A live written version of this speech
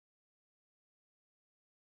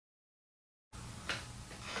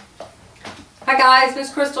Hi guys,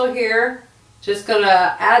 Miss Crystal here. Just going to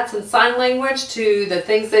add some sign language to the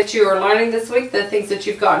things that you are learning this week, the things that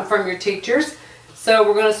you've gotten from your teachers. So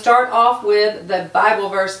we're going to start off with the Bible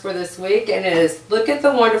verse for this week, and it is, look at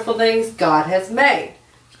the wonderful things God has made.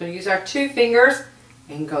 We're going to use our two fingers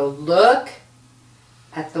and go look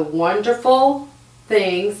at the wonderful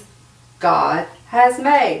things God has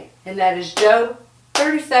made. And that is Job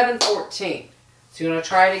 37:14. So you're going to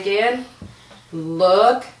try it again.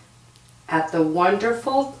 Look at the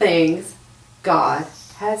wonderful things God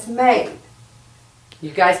has made.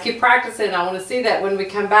 You guys keep practicing. I want to see that when we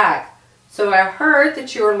come back. So I heard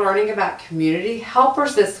that you are learning about community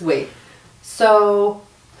helpers this week. So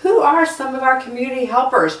who are some of our community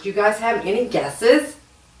helpers? Do you guys have any guesses?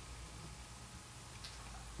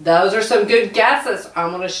 Those are some good guesses.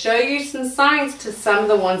 I'm going to show you some signs to some of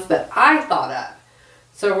the ones that I thought of.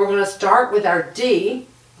 So we're going to start with our D.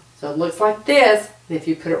 So it looks like this. And if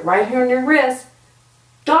you put it right here on your wrist,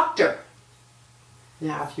 doctor.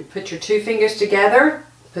 Now if you put your two fingers together,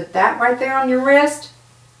 put that right there on your wrist,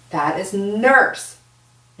 that is nurse.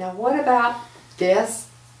 Now what about this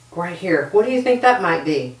right here? What do you think that might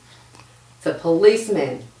be? It's a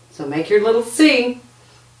policeman. So make your little C.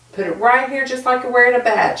 Put it right here just like you're wearing a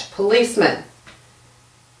badge. Policeman.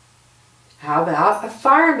 How about a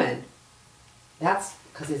fireman? That's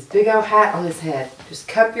because his big old hat on his head. Just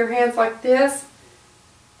cup your hands like this.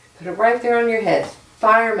 Put it right there on your head.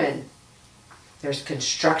 Fireman. There's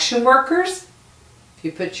construction workers. If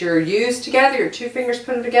you put your U's together, your two fingers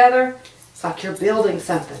put them together, it's like you're building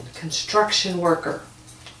something. Construction worker.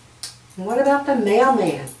 And what about the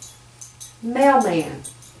mailman? Mailman.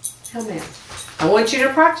 Mailman. I want you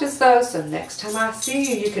to practice those so next time I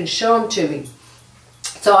see you, you can show them to me.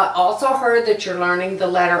 So I also heard that you're learning the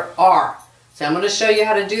letter R. So I'm going to show you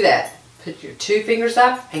how to do that. Put your two fingers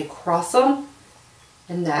up and cross them.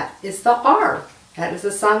 And that is the R. That is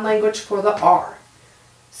the sign language for the R.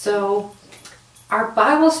 So our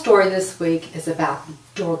Bible story this week is about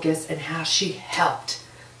Dorcas and how she helped.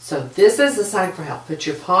 So this is the sign for help. Put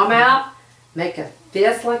your palm out, make a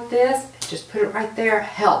fist like this, and just put it right there,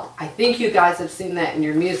 help. I think you guys have seen that in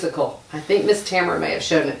your musical. I think Miss Tamara may have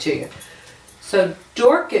shown it to you. So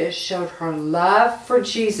Dorcas showed her love for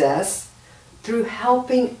Jesus through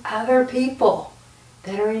helping other people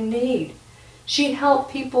that are in need. She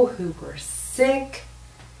helped people who were sick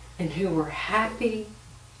and who were happy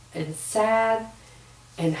and sad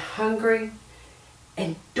and hungry.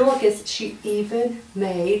 And Dorcas, she even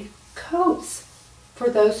made coats for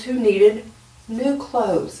those who needed new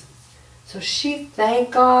clothes. So she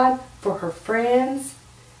thanked God for her friends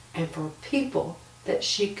and for people that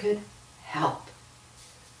she could help.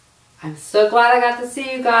 I'm so glad I got to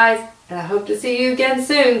see you guys, and I hope to see you again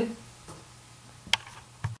soon.